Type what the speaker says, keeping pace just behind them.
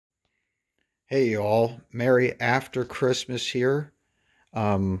Hey y'all, Merry after Christmas here.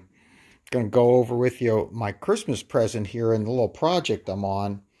 Gonna go over with you my Christmas present here and the little project I'm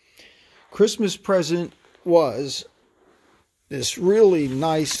on. Christmas present was this really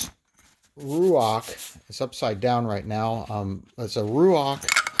nice Ruach. It's upside down right now. It's a Ruach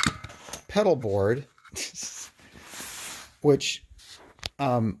pedal board, which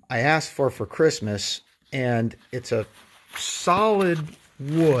I asked for Christmas, and it's a solid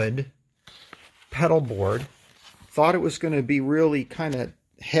wood pedal board. Thought it was going to be really kind of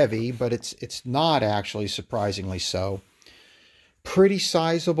heavy, but it's not actually, surprisingly so. Pretty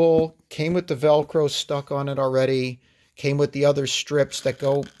sizable. Came with the Velcro stuck on it already. Came with the other strips that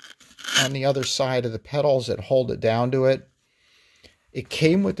go on the other side of the pedals that hold it down to it. It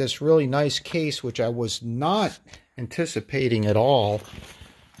came with this really nice case, which I was not anticipating at all.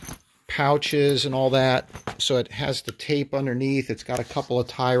 Pouches and all that. So it has the tape underneath. It's got a couple of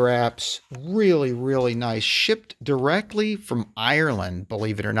tie wraps. Really, really nice. Shipped directly from Ireland,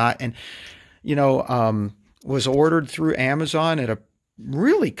 believe it or not. And, was ordered through Amazon at a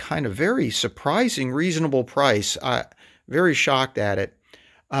really kind of very surprising, reasonable price. Very shocked at it.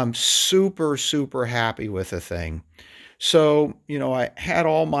 I'm super, super happy with the thing. So, I had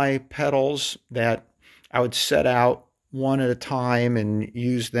all my pedals that I would set out one at a time and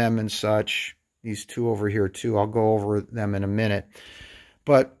use them and such. These two over here too. I'll go over them in a minute.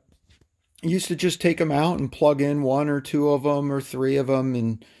 But I used to just take them out and plug in one or two of them or three of them,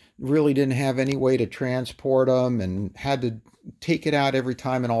 and really didn't have any way to transport them and had to take it out every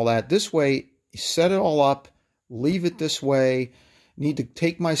time and all that. This way, set it all up, leave it this way. Need to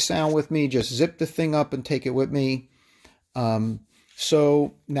take my sound with me, just zip the thing up and take it with me.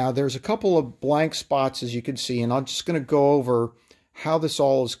 So now there's a couple of blank spots, as you can see, and I'm just going to go over how this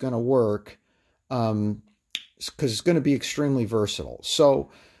all is going to work, because it's going to be extremely versatile. So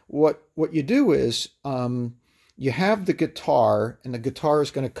what you do is you have the guitar, and the guitar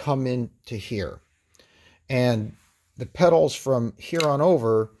is going to come into here. And the pedals from here on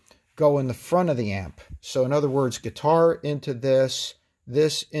over go in the front of the amp. So in other words, guitar into this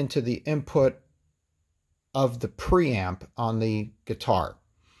into the input of the preamp on the guitar.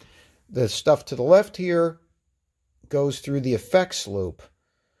 The stuff to the left here goes through the effects loop,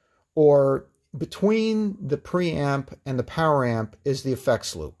 or between the preamp and the power amp is the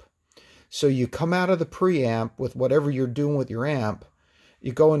effects loop. So you come out of the preamp with whatever you're doing with your amp,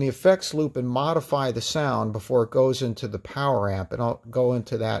 you go in the effects loop and modify the sound before it goes into the power amp, and I'll go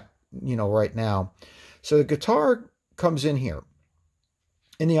into that, right now. So the guitar comes in here.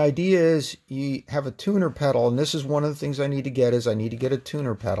 And the idea is you have a tuner pedal, and this is one of the things I need to get a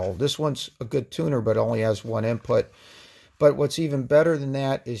tuner pedal. This one's a good tuner, but only has one input. But what's even better than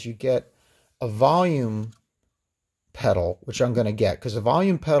that is you get a volume pedal, which I'm going to get, because the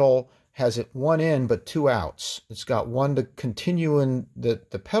volume pedal has it one in but two outs. It's got one to continue in the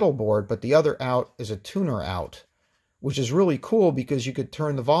pedal board, but the other out is a tuner out, which is really cool because you could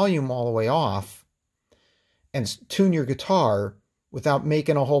turn the volume all the way off and tune your guitar without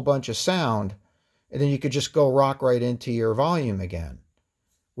making a whole bunch of sound, and then you could just go rock right into your volume again,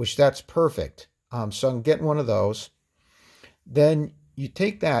 which that's perfect. So I'm getting one of those. Then you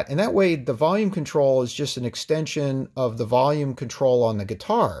take that, and that way the volume control is just an extension of the volume control on the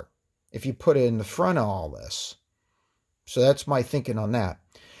guitar if you put it in the front of all this. So that's my thinking on that.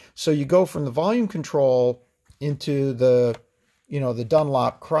 So you go from the volume control into the, the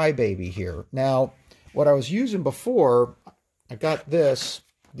Dunlop Crybaby here. Now, what I was using before, I got this.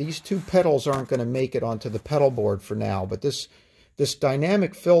 These two pedals aren't going to make it onto the pedal board for now, but this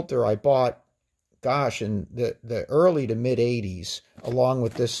dynamic filter I bought, gosh, in the early to mid 80s, along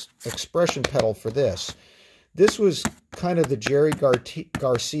with this expression pedal for this. This was kind of the Jerry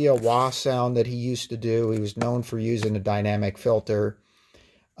Garcia wah sound that he used to do. He was known for using a dynamic filter.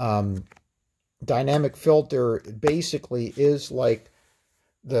 Dynamic filter basically is like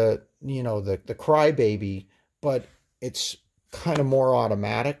the Crybaby, but it's kind of more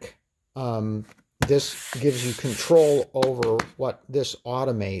automatic. This gives you control over what this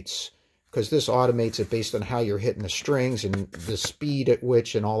automates, because this automates it based on how you're hitting the strings and the speed at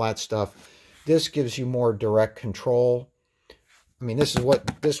which and all that stuff. This gives you more direct control. I mean, this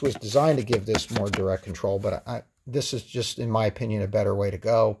was designed to give this more direct control, but this is just, in my opinion, a better way to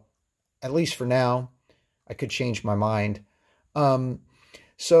go, at least for now. I could change my mind.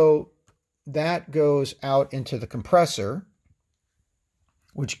 So that goes out into the compressor,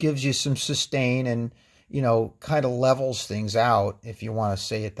 which gives you some sustain and, kind of levels things out, if you want to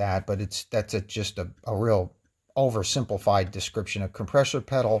say it that, but that's just a real oversimplified description of compressor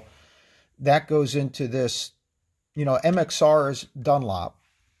pedal. That goes into this, MXR is Dunlop,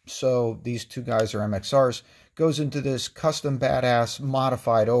 So these two guys are MXRs. Goes into this custom badass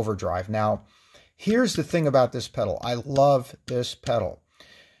modified overdrive. Now, here's the thing about this pedal. I love this pedal.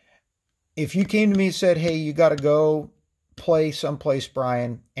 If you came to me and said, hey, you got to go play someplace,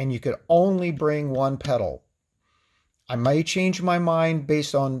 Brian, and you could only bring one pedal, I might change my mind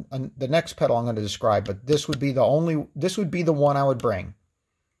based on the next pedal I'm going to describe, but this would be the one I would bring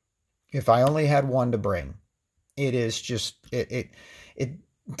if I only had one to bring. It is just, it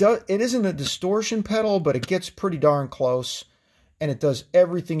isn't a distortion pedal, but it gets pretty darn close, and it does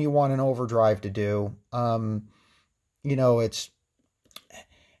everything you want an overdrive to do. You know,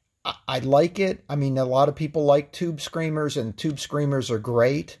 I like it. I mean, a lot of people like tube screamers, and tube screamers are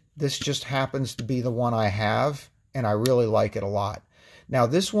great. This just happens to be the one I have, and I really like it a lot. Now,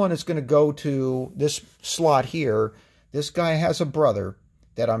 this one is going to go to this slot here. This guy has a brother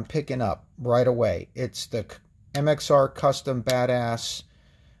that I'm picking up right away. It's the MXR Custom Badass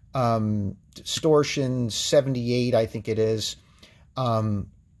Distortion 78, I think it is. I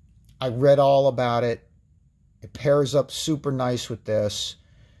read all about it. It pairs up super nice with this.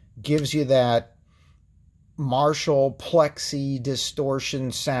 Gives you that Marshall plexi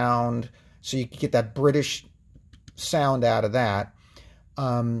distortion sound, so you can get that British sound out of that.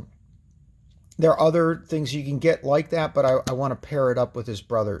 There are other things you can get like that, but I want to pair it up with his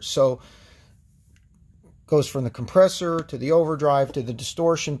brother. So goes from the compressor to the overdrive to the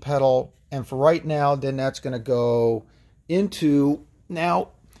distortion pedal, and for right now, then that's going to go into, now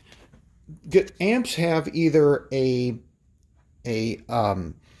amps have either a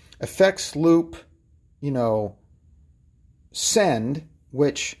effects loop, you know, send,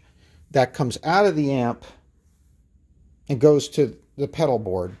 which that comes out of the amp and goes to the pedal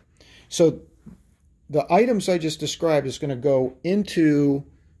board. So the items I just described is going to go into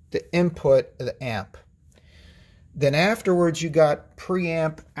the input of the amp. Then afterwards, you got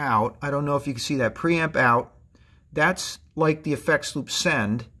preamp out. I don't know if you can see that. Preamp out, that's like the effects loop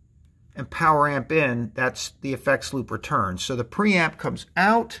send, and power amp in, that's the effects loop return. So the preamp comes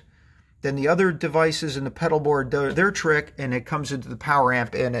out, then the other devices in the pedal board do their trick, and it comes into the power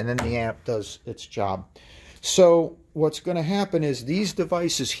amp in, and then the amp does its job. So what's going to happen is these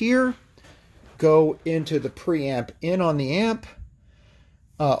devices here go into the preamp in on the amp,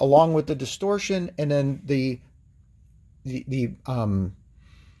 along with the distortion, and then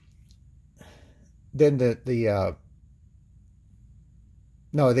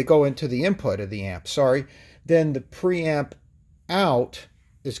no, they go into the input of the amp, sorry. Then the preamp out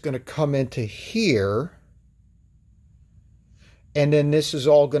is going to come into here, and then this is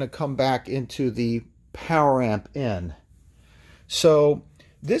all going to come back into the power amp in. So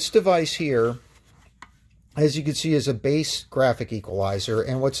this device here, as you can see, is a bass graphic equalizer,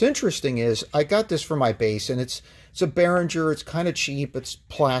 and what's interesting is I got this for my bass, and it's a Behringer. It's kind of cheap, it's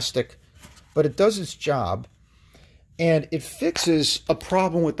plastic, but it does its job, and it fixes a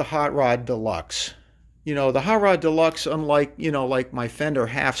problem with the Hot Rod Deluxe. You know, the Hot Rod Deluxe, unlike, you know, like my Fender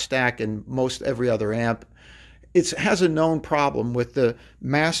half stack and most every other amp, it has a known problem with the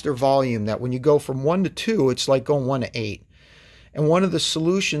master volume, that when you go from 1 to 2, it's like going 1 to 8. And one of the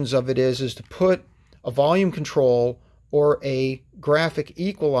solutions of it is to put a volume control or a graphic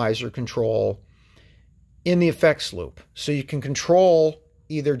equalizer control in the effects loop. So you can control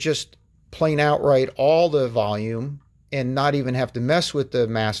either just plain outright all the volume and not even have to mess with the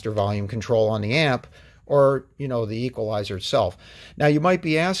master volume control on the amp, or, you know, the equalizer itself. Now, you might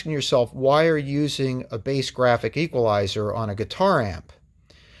be asking yourself, why are you using a bass graphic equalizer on a guitar amp?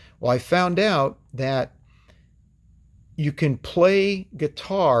 Well, I found out that you can play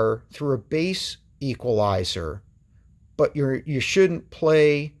guitar through a bass equalizer, but you shouldn't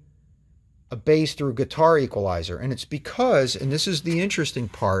play a bass through a guitar equalizer. And it's because, and this is the interesting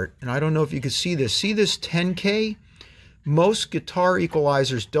part, and I don't know if you can see this 10K? Most guitar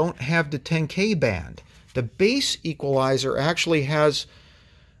equalizers don't have the 10K band. The bass equalizer actually has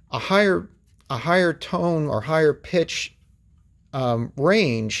a higher tone or higher pitch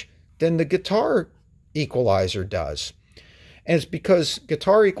range than the guitar equalizer does. And it's because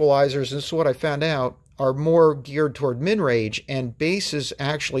guitar equalizers, and this is what I found out, are more geared toward mid-range, and basses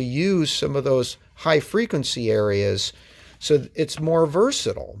actually use some of those high frequency areas, so it's more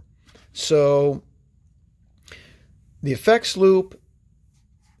versatile. So the effects loop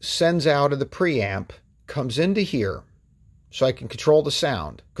sends out of the preamp, comes into here, so I can control the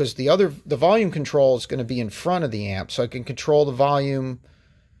sound, because the volume control is going to be in front of the amp, so I can control the volume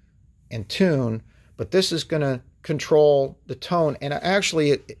and tune, but this is going to control the tone, and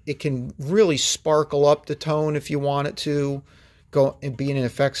actually it can really sparkle up the tone if you want it to go and be in an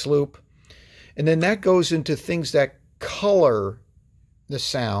effects loop. And then that goes into things that color the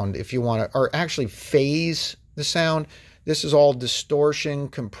sound if you want to, or actually phase the sound. This is all distortion,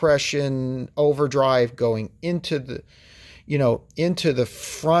 compression, overdrive going into the, into the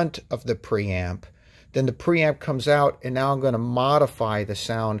front of the preamp. Then the preamp comes out, and now I'm going to modify the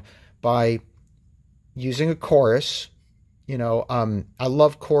sound by using a chorus. I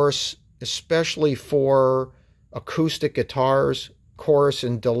love chorus, especially for acoustic guitars, chorus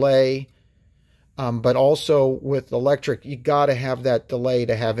and delay. But also with electric, you got to have that delay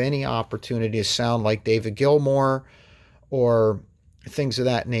to have any opportunity to sound like David Gilmour or things of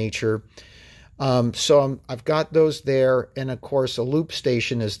that nature. So I've got those there, and of course a loop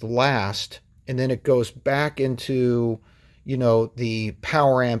station is the last, and then it goes back into, the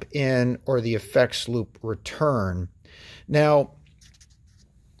power amp in or the effects loop return. Now,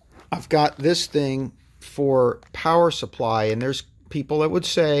 I've got this thing for power supply, and there's people that would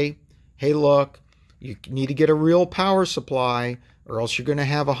say, hey, look, you need to get a real power supply or else you're going to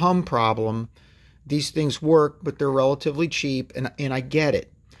have a hum problem. These things work, but they're relatively cheap, and I get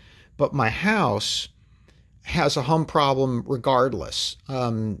it. But my house has a hum problem regardless.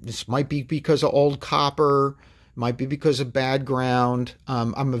 This might be because of old copper, might be because of bad ground.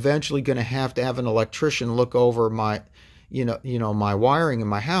 I'm eventually going to have an electrician look over my, my wiring in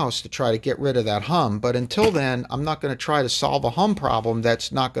my house to try to get rid of that hum. But until then, I'm not going to try to solve a hum problem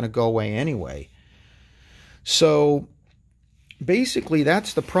that's not going to go away anyway. So basically,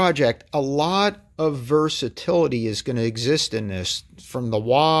 that's the project. A lot of versatility is going to exist in this, from the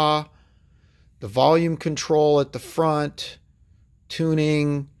wah, the volume control at the front,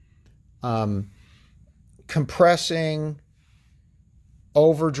 tuning, compressing,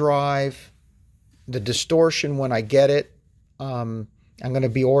 overdrive, the distortion when I get it. I'm going to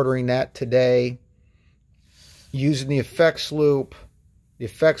be ordering that today. Using the effects loop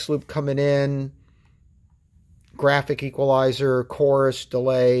coming in, graphic equalizer, chorus,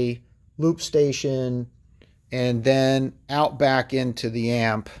 delay, loop station, and then out back into the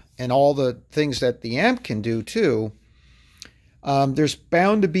amp and all the things that the amp can do too. There's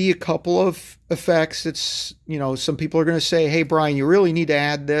bound to be a couple of effects. It's, some people are going to say, hey, Brian, you really need to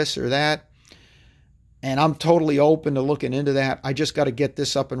add this or that. And I'm totally open to looking into that. I just got to get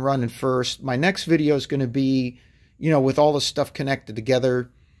this up and running first. My next video is going to be, with all the stuff connected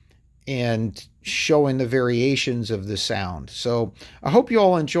together and showing the variations of the sound. So I hope you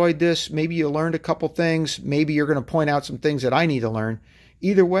all enjoyed this. Maybe you learned a couple things. Maybe you're going to point out some things that I need to learn.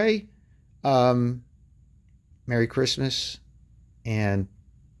 Either way, Merry Christmas and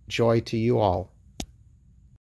joy to you all.